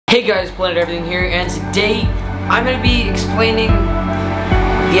Hey guys, Planet Everything here, and today I'm going to be explaining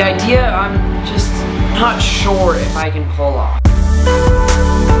the idea I'm just not sure if I can pull off.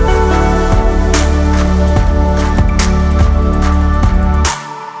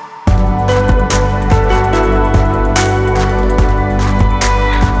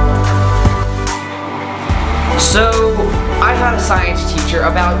 So, I had a science teacher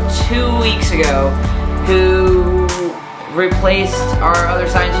about 2 weeks ago who replaced our other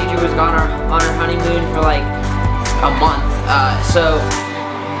science teacher who was gone on her honeymoon for like a month. So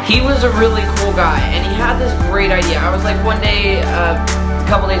he was a really cool guy, and he had this great idea. I was like, one day, a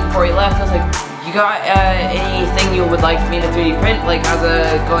couple days before he left, I was like, you got anything you would like me to 3D print, like as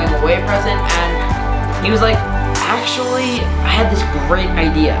a going away present? And he was like, actually, I had this great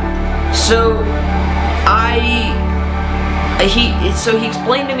idea. So he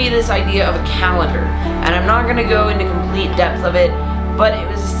explained to me this idea of a calendar, and I'm not going to go into complete depth of it, but it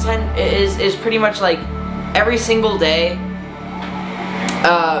is pretty much like every single day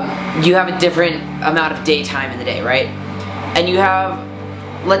you have a different amount of daytime in the day, right? And you have,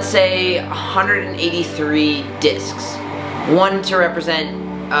 let's say, 183 discs, one to represent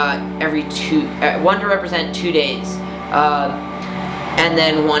 2 days. And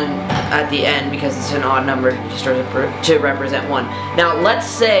then one at the end, because it's an odd number, just to represent one. Now, let's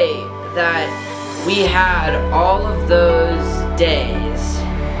say that we had all of those days,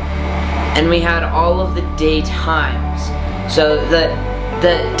 and we had all of the day times. So the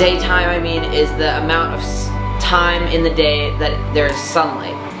daytime, I mean, is the amount of time in the day that there's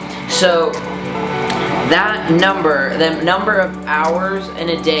sunlight. So that number, the number of hours in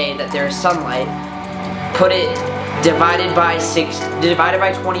a day that there's sunlight, put it divided by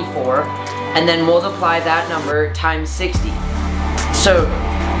 24, and then multiply that number times 60. So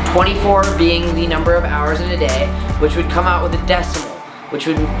 24 being the number of hours in a day, which would come out with a decimal,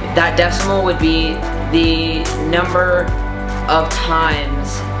 that decimal would be the number of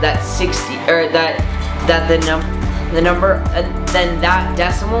times that the number, and then that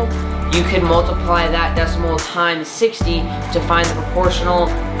decimal, you could multiply that decimal times 60 to find the proportional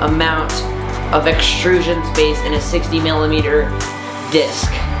amount of extrusion space in a 60mm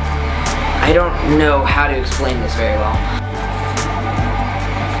disc. I don't know how to explain this very well.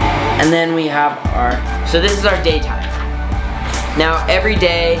 And then we have so this is our daytime. Now every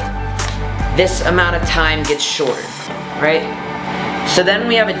day, this amount of time gets shorter, right? So then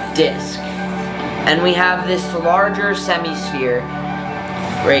we have a disc, and we have this larger semisphere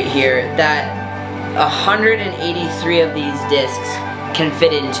right here that 183 of these discs can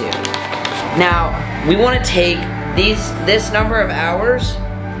fit into. Now, we want to take this number of hours,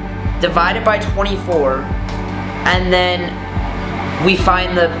 divide it by 24, and then we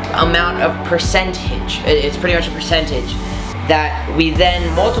find the amount of percentage. It's pretty much a percentage that we then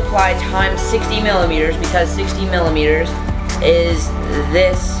multiply times 60mm, because 60mm is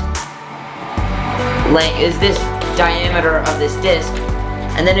this diameter of this disc.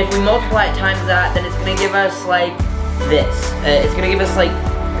 And then if we multiply it times that, then it's going to give us like this. It's going to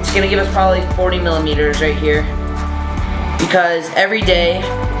give us probably 40mm right here, because every day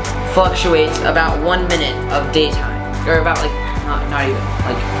fluctuates about 1 minute of daytime, or about like, not even,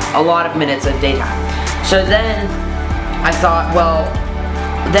 like a lot of minutes of daytime. So then I thought, well,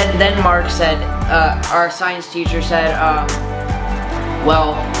 then Mark said, our science teacher said,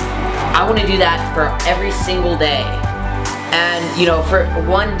 well, I want to do that for every single day. And, you know, for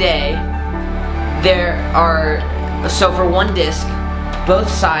one day, so for one disc, both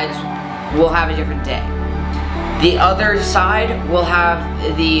sides will have a different day. The other side will have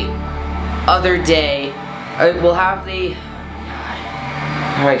the other day, will have the,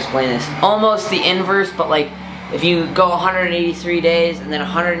 how do I explain this? Almost the inverse, but like, if you go 183 days and then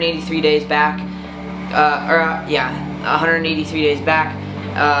 183 days back, 183 days back,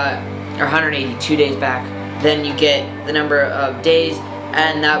 or 182 days back, then you get the number of days,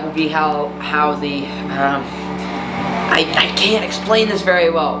 and that will be how the, I can't explain this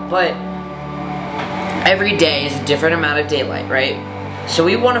very well, but every day is a different amount of daylight, right? So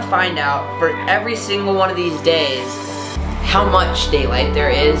we want to find out for every single one of these days how much daylight there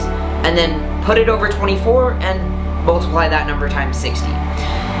is, and then put it over 24 and multiply that number times 60.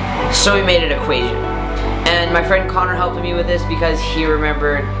 So we made an equation. And my friend Connor helped me with this because he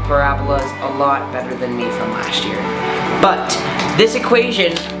remembered parabolas a lot better than me from last year. But this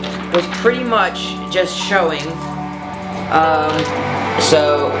equation was pretty much just showing,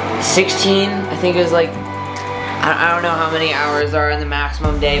 so 16, I think it was like, I don't know how many hours are in the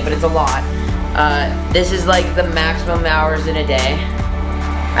maximum day, but it's a lot. This is like the maximum hours in a day.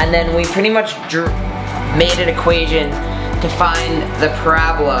 And then we pretty much made an equation to find the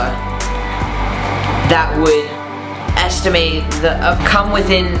parabola that would estimate come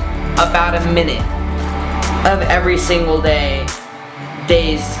within about a minute of every single day's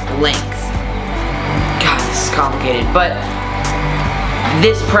length. God, this is complicated, but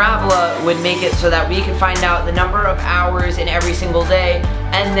this parabola would make it so that we can find out the number of hours in every single day,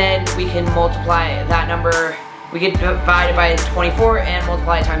 and then we can multiply that number. We could divide it by 24 and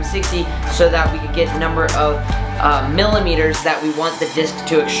multiply it times 60 so that we could get the number of millimeters that we want the disc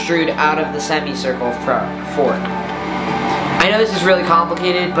to extrude out of the semicircle for. I know this is really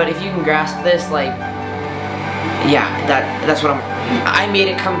complicated, but if you can grasp this, like, yeah, that's what I made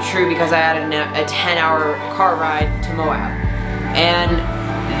it come true because I had a 10-hour car ride to Moab. And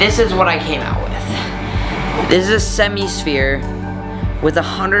this is what I came out with. This is a semi-sphere with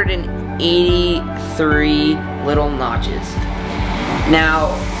 183 little notches.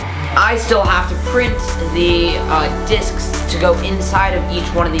 Now, I still have to print the discs to go inside of each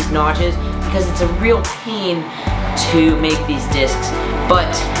one of these notches because it's a real pain to make these discs,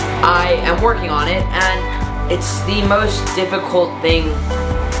 but I am working on it, and it's the most difficult thing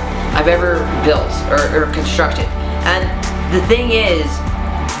I've ever built or constructed. And the thing is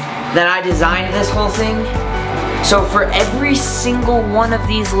that I designed this whole thing, so for every single one of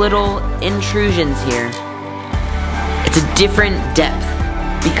these little intrusions here, it's a different depth,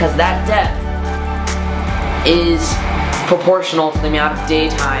 because that depth is proportional to the amount of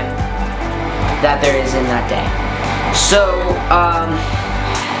daytime that there is in that day. So,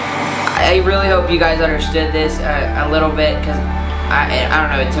 I really hope you guys understood this a little bit, because I don't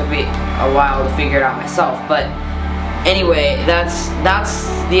know, it took me a while to figure it out myself, but anyway, that's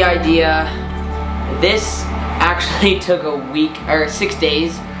the idea. This actually took a week, or 6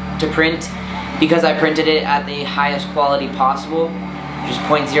 days to print, because I printed it at the highest quality possible, which is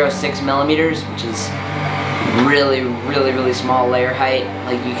 0.06 millimeters, which is really, really, really small layer height.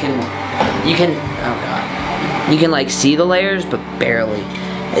 Like you can, oh god, you can like see the layers, but barely.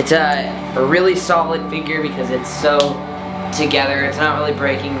 It's a really solid figure because it's so together. It's not really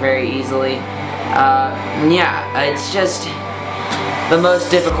breaking very easily. Yeah, it's just the most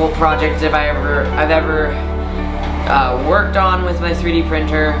difficult project I've ever worked on with my 3D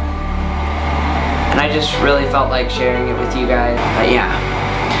printer, and I just really felt like sharing it with you guys. But yeah,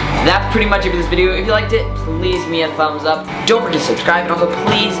 that's pretty much it for this video. If you liked it, please give me a thumbs up. Don't forget to subscribe, and also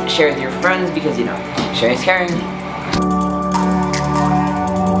please share with your friends because, you know, sharing is caring.